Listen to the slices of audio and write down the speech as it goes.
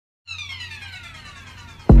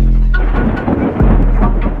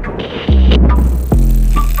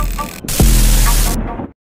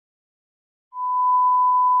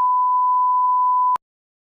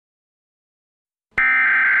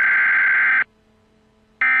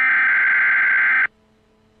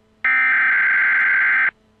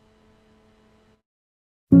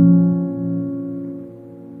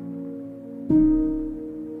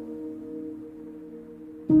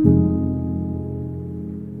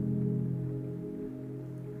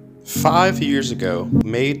5 years ago,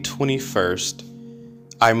 May 21st,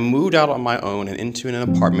 I moved out on my own and into an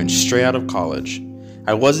apartment straight out of college.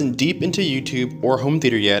 I wasn't deep into YouTube or home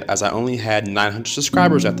theater yet, as I only had 900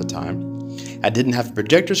 subscribers at the time. I didn't have a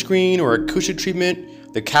projector screen or acoustic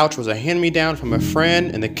treatment. The couch was a hand-me-down from a friend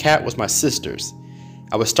and the cat was my sister's.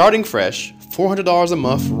 I was starting fresh. $400 a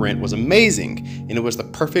month for rent was amazing, and it was the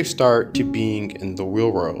perfect start to being in the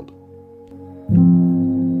real world.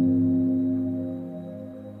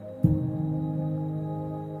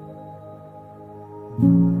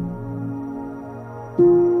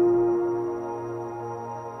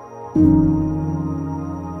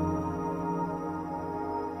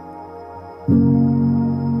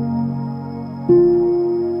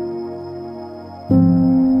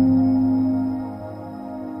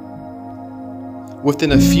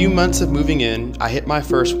 Within a few months of moving in, I hit my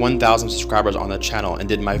first 1,000 subscribers on the channel and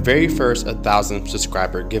did my very first 1,000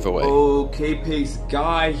 subscriber giveaway.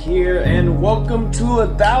 Kpaceguy here, and welcome to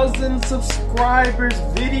 1,000 subscribers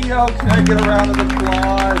video. Can I get a round of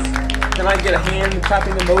applause? Can I get a hand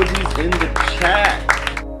clapping emojis in the chat?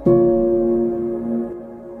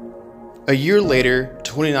 A year later,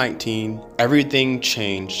 2019, everything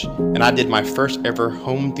changed, and I did my first ever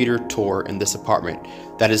home theater tour in this apartment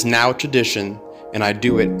that is now a tradition, and I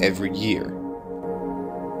do it every year.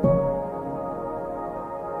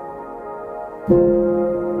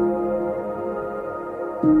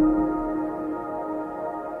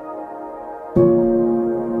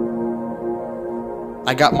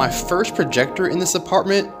 I got my first projector in this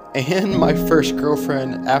apartment and my first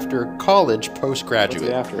girlfriend after college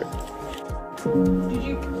postgraduate. Let's get after it. Did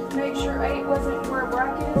you make sure 8 wasn't where a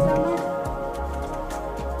bracket is down there?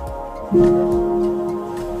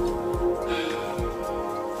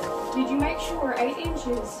 Did you make sure 8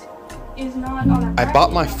 inches is not on a bracket? I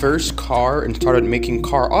bought my first car and started making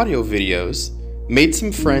car audio videos, made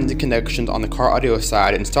some friends and connections on the car audio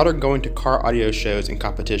side, and started going to car audio shows and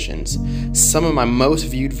competitions. Some of my most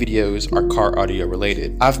viewed videos are car audio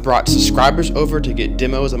related. I've brought subscribers over to get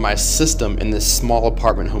demos of my system in this small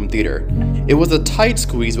apartment home theater. It was a tight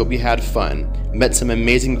squeeze, but we had fun. Met some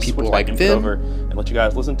amazing people like them. Over and let you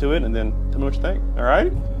guys listen to it and then tell me what you think, all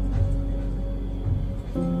right?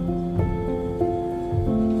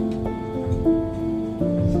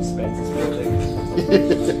 Suspense is building.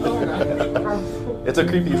 It's a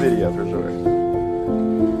creepy video for sure.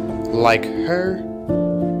 Like her.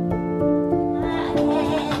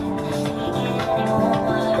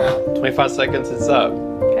 25 seconds, it's up.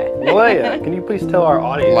 Okay. Malaya, can you please tell our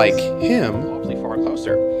audience? Like him. Obviously far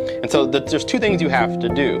closer. And so there's two things you have to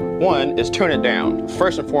do. One is turn it down.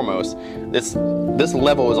 First and foremost, this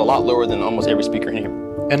level is a lot lower than almost every speaker in here.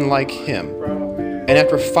 And like him. And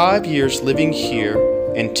after 5 years living here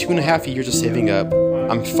and 2.5 years of saving up,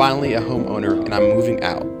 I'm finally a homeowner and I'm moving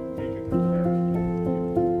out.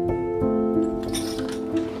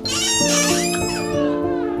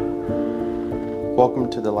 Welcome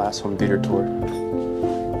to the last home theater tour.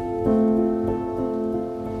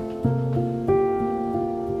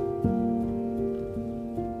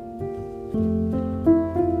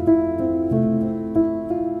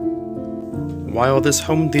 While this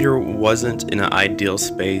home theater wasn't in an ideal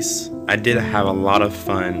space, I did have a lot of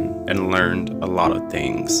fun and learned a lot of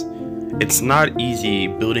things. It's not easy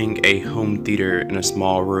building a home theater in a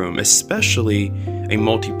small room, especially a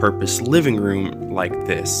multi-purpose living room like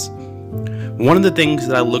this. One of the things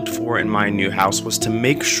that I looked for in my new house was to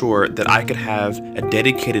make sure that I could have a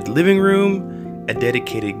dedicated living room, a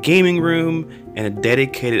dedicated gaming room, and a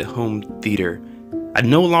dedicated home theater. I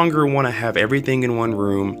no longer want to have everything in one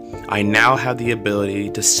room. I now have the ability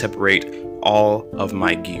to separate all of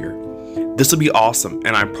my gear. This will be awesome,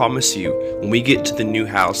 and I promise you, when we get to the new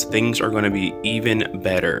house, things are going to be even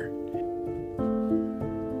better.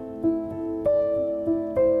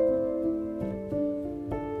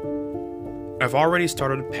 I've already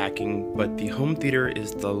started packing, but the home theater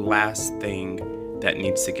is the last thing that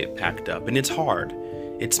needs to get packed up, and it's hard.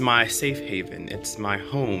 It's my safe haven, it's my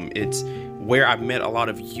home, it's where I've met a lot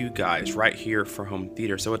of you guys right here for home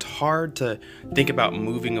theater, so it's hard to think about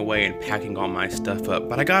moving away and packing all my stuff up,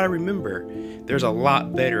 but I gotta remember, there's a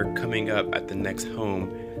lot better coming up at the next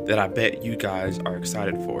home that I bet you guys are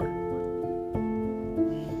excited for.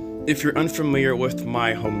 If you're unfamiliar with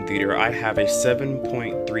my home theater, I have a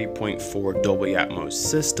 7.3.4 Dolby Atmos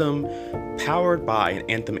system, powered by an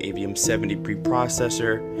Anthem Avium 70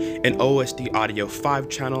 preprocessor, an OSD Audio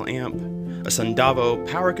 5-channel amp, a Sundavo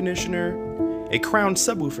power conditioner, a Crown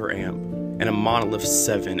subwoofer amp, and a Monolith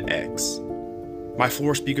 7X. My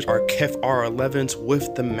floor speakers are KEF R11s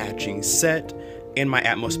with the matching set, And my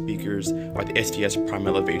Atmos speakers are the SDS Prime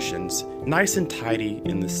Elevations, nice and tidy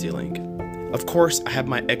in the ceiling. Of course, I have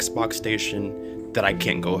my Xbox station that I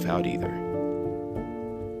can't go without either.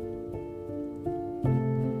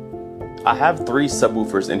 I have 3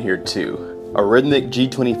 subwoofers in here too. A Rythmik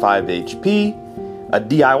G25HP, a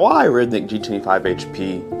DIY Rythmik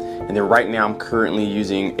G25HP, and then right now I'm currently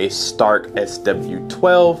using a Stark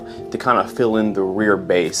SW12 to kind of fill in the rear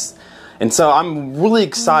bass. And so I'm really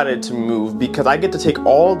excited to move because I get to take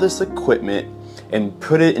all this equipment and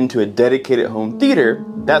put it into a dedicated home theater.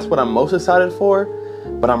 That's what I'm most excited for,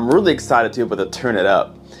 but I'm really excited to be able to turn it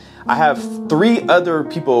up. I have 3 other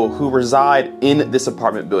people who reside in this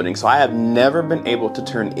apartment building, so I have never been able to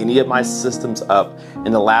turn any of my systems up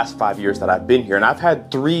in the last 5 years that I've been here. And I've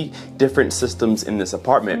had 3 different systems in this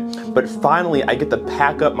apartment, but finally I get to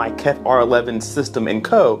pack up my KEF R11 system and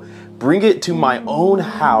bring it to my own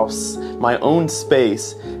house, my own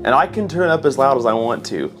space, and I can turn it up as loud as I want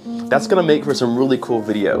to. That's gonna make for some really cool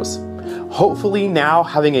videos. Hopefully now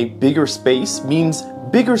having a bigger space means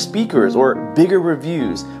bigger speakers or bigger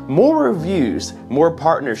reviews, more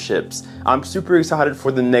partnerships. I'm super excited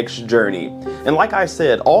for the next journey. And like I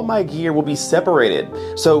said, all my gear will be separated.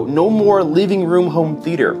 So no more living room home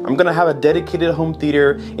theater. I'm gonna have a dedicated home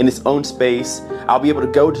theater in its own space. I'll be able to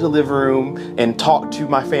go to the living room and talk to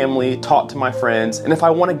my family, talk to my friends. And if I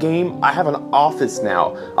want a game, I have an office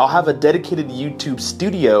now. I'll have a dedicated YouTube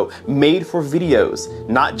studio made for videos,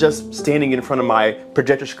 not just standing in front of my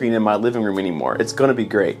projector screen in my living room anymore. It's gonna be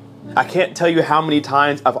great. I can't tell you how many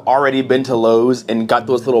times I've already been to Lowe's and got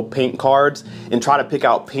those little paint cards and try to pick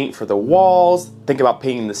out paint for the walls, think about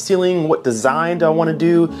painting the ceiling, what design do I want to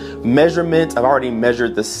do, measurements. I've already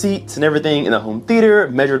measured the seats and everything in the home theater,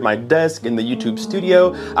 measured my desk in the YouTube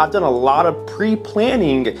studio. I've done a lot of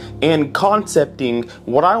pre-planning and concepting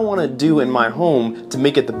what I want to do in my home to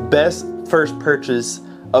make it the best first purchase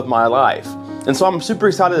of my life. And so I'm super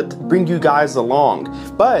excited to bring you guys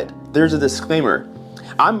along. But there's a disclaimer.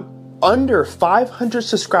 I'm under 500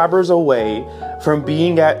 subscribers away from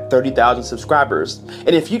being at 30,000 subscribers. And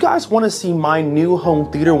if you guys want to see my new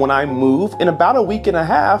home theater when I move in about a week and a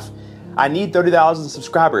half, I need 30,000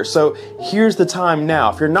 subscribers. So here's the time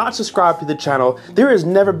now. If you're not subscribed to the channel, there has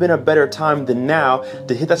never been a better time than now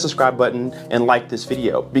to hit that subscribe button and like this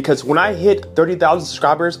video. Because when I hit 30,000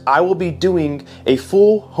 subscribers, I will be doing a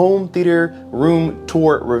full home theater room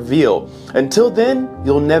tour reveal. Until then,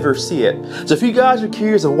 you'll never see it. So if you guys are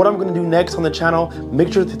curious of what I'm gonna do next on the channel,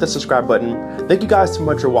 make sure to hit that subscribe button. Thank you guys so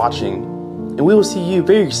much for watching, and we will see you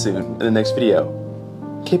very soon in the next video.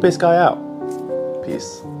 Kpaceguy out.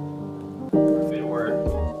 Peace.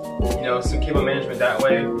 You know, some cable management that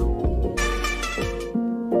way.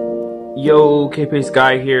 Yo,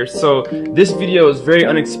 Kpaceguy here. So this video is very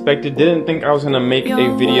unexpected. Didn't think I was gonna make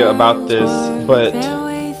a video about this, but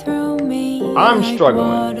I'm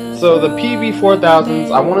struggling. So the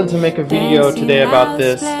PV4000s, I wanted to make a video today about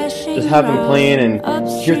this, just have them playing and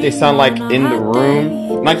hear what they sound like in the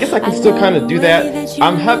room. And I guess I can still kind of do that.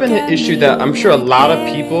 I'm having an issue that I'm sure a lot of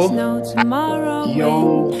people.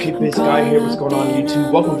 Yo, Kpaceguy here, what's going on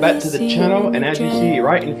YouTube? Welcome back to the channel, and as you see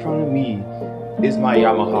right in front of me is my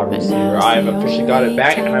Yamaha receiver. I have officially got it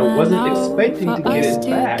back, and I wasn't expecting to get it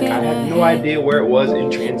back. I had no idea where it was in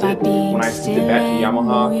transit when I sent it back to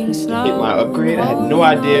Yamaha to get my upgrade. I had no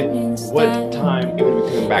idea what time it would be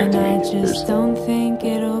coming back to me.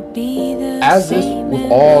 As is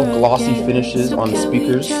with all glossy finishes on the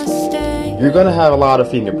speakers, you're gonna have a lot of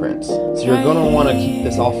fingerprints. So you're gonna want to keep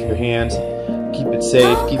this off your hands, keep it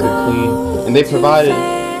safe, keep it clean, and they provided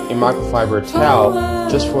a microfiber towel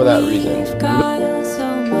just for that reason.